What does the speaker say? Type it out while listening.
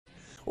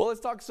Well, let's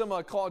talk some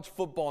college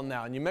football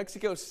now. New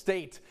Mexico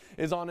State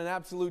is on an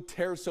absolute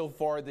tear so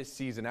far this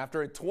season.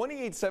 After a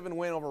 28-7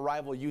 win over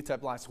rival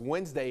UTEP last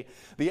Wednesday,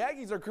 the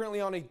Aggies are currently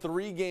on a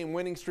 3-game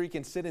winning streak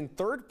and sit in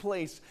 3rd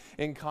place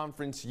in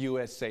Conference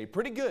USA.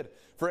 Pretty good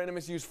for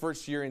NMSU's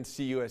first year in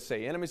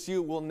CUSA.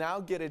 NMSU will now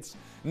get its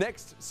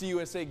next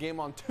CUSA game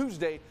on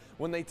Tuesday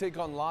when they take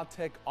on Louisiana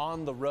Tech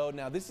on the road.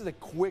 Now, this is a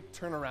quick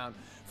turnaround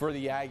for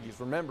the Aggies.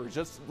 Remember,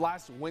 just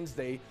last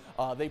Wednesday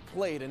they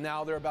played, and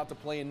now they're about to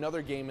play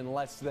another game in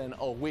less than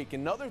a week.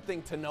 Another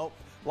thing to note,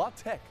 Louisiana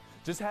Tech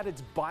just had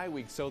its bye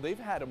week, so they've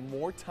had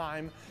more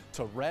time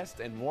to rest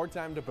and more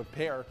time to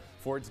prepare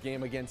for its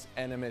game against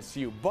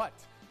NMSU. But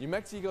New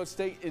Mexico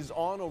State is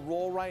on a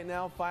roll right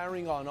now,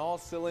 firing on all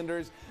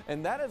cylinders,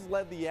 and that has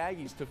led the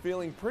Aggies to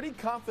feeling pretty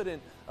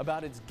confident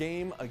about its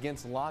game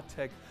against Louisiana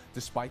Tech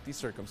despite these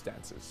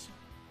circumstances.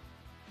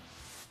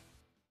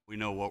 We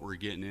know what we're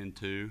getting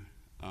into.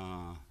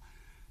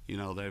 You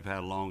know, they've had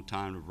a long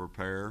time to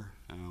prepare.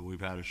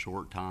 We've had a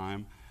short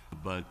time,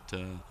 but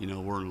you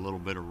know, we're in a little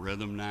bit of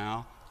rhythm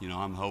now. You know,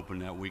 I'm hoping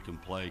that we can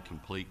play a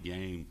complete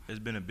game. It's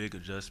been a big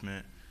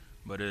adjustment,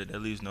 but it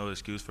leaves no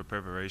excuse for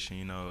preparation.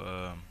 You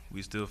know,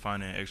 we still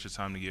finding extra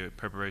time to get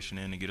preparation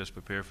in to get us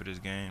prepared for this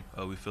game.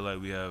 We feel like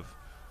we have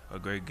a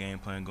great game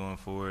plan going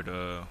forward,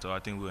 so I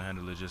think we'll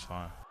handle it just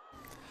fine.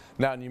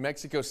 Now, New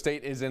Mexico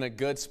State is in a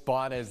good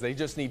spot as they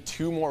just need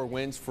 2 more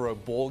wins for a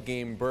bowl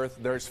game berth.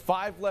 There's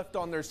 5 left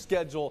on their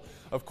schedule.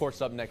 Of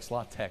course, up next,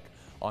 Louisiana Tech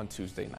on Tuesday night.